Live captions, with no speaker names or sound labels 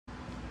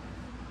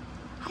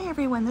Hi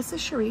everyone, this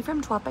is Cherie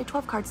from 12 by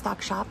 12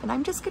 Cardstock Shop, and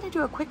I'm just going to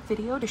do a quick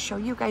video to show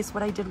you guys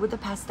what I did with the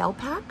pastel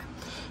pack.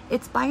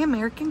 It's by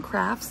American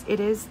Crafts.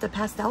 It is the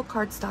pastel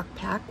cardstock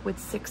pack with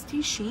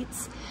 60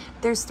 sheets.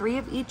 There's 3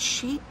 of each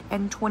sheet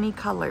and 20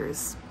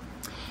 colors.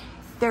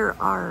 There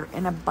are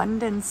an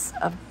abundance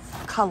of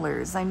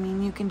colors. I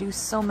mean, you can do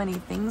so many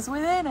things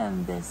with it,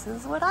 and this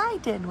is what I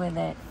did with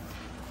it.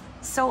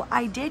 So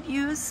I did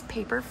use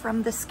paper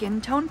from the skin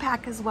tone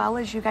pack as well.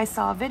 As you guys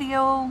saw a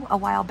video a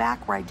while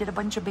back where I did a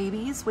bunch of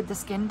babies with the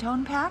skin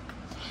tone pack.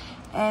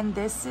 And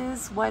this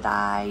is what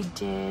I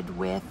did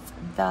with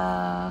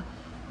the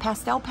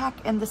pastel pack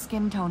and the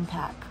skin tone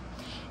pack.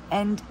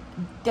 And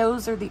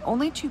those are the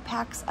only 2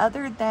 packs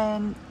other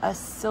than a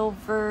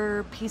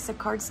silver piece of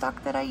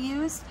cardstock that I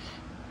used.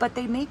 But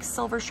they make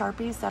silver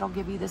Sharpies that'll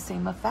give you the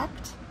same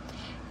effect.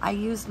 I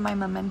used my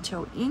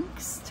Memento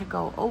inks to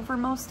go over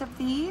most of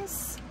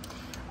these,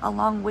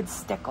 along with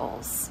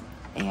stickles.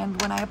 And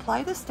when I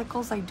apply the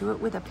stickles, I do it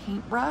with a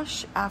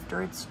paintbrush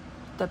after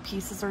the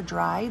pieces are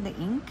dry, the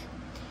ink.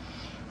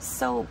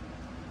 So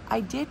I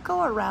did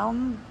go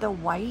around the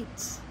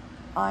white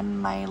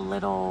on my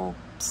little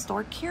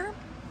stork here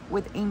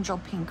with angel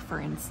pink, for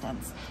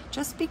instance,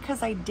 just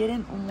because I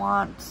didn't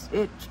want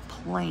it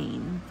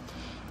plain.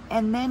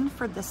 And then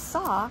for the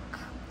sock,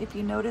 if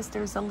you notice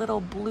there's a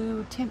little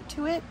blue tint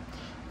to it,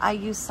 I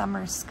use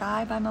Summer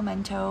Sky by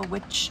Memento,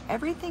 which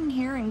everything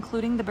here,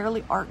 including the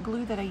Barely Art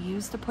glue that I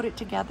used to put it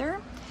together,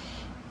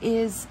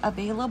 is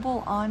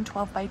available on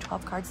 12 by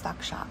 12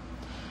 Cardstock Shop.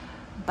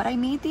 But I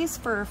made these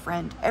for a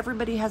friend.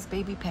 Everybody has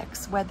baby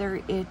pics,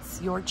 whether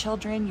it's your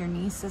children, your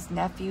nieces,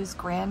 nephews,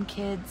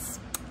 grandkids,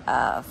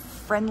 a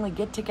friendly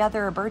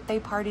get-together, a birthday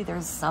party.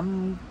 There's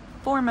some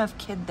form of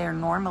kid there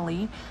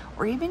normally,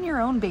 or even your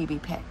own baby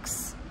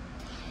pics.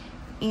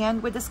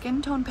 And with the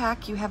skin tone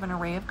pack, you have an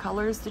array of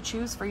colors to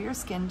choose for your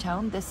skin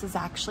tone. This is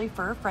actually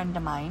for a friend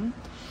of mine.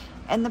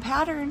 And the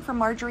pattern from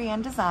Marjorie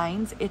Ann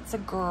Designs, it's a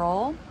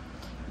girl.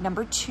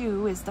 Number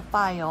 2 is the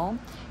file.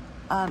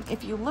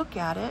 If you look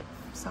at it,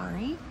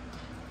 sorry,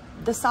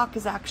 the sock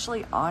is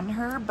actually on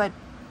her, but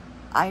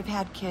I've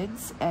had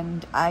kids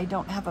and I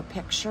don't have a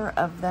picture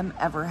of them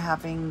ever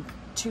having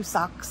 2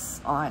 socks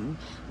on.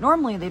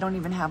 Normally they don't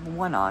even have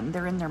one on.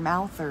 They're in their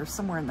mouth or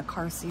somewhere in the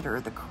car seat or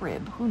the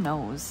crib, who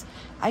knows.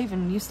 I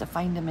even used to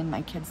find them in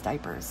my kids'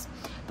 diapers,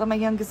 but my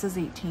youngest is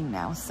 18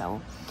 now, so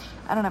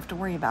I don't have to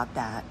worry about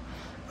that.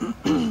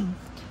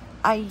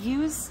 I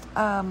used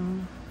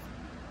bone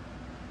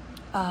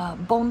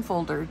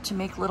folder to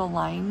make little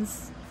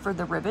lines for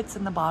the rivets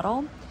in the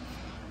bottle,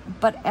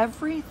 but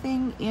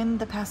everything in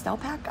the pastel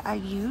pack I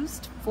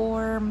used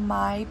for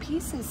my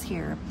pieces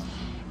here.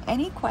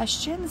 Any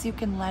questions, you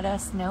can let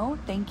us know.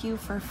 Thank you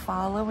for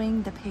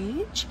following the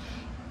page,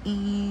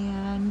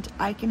 and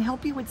I can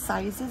help you with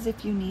sizes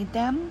if you need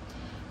them.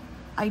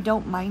 I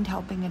don't mind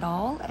helping at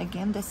all.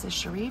 Again, this is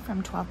Cherie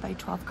from 12 by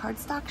 12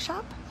 Cardstock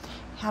Shop.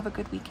 Have a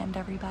good weekend,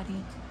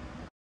 everybody.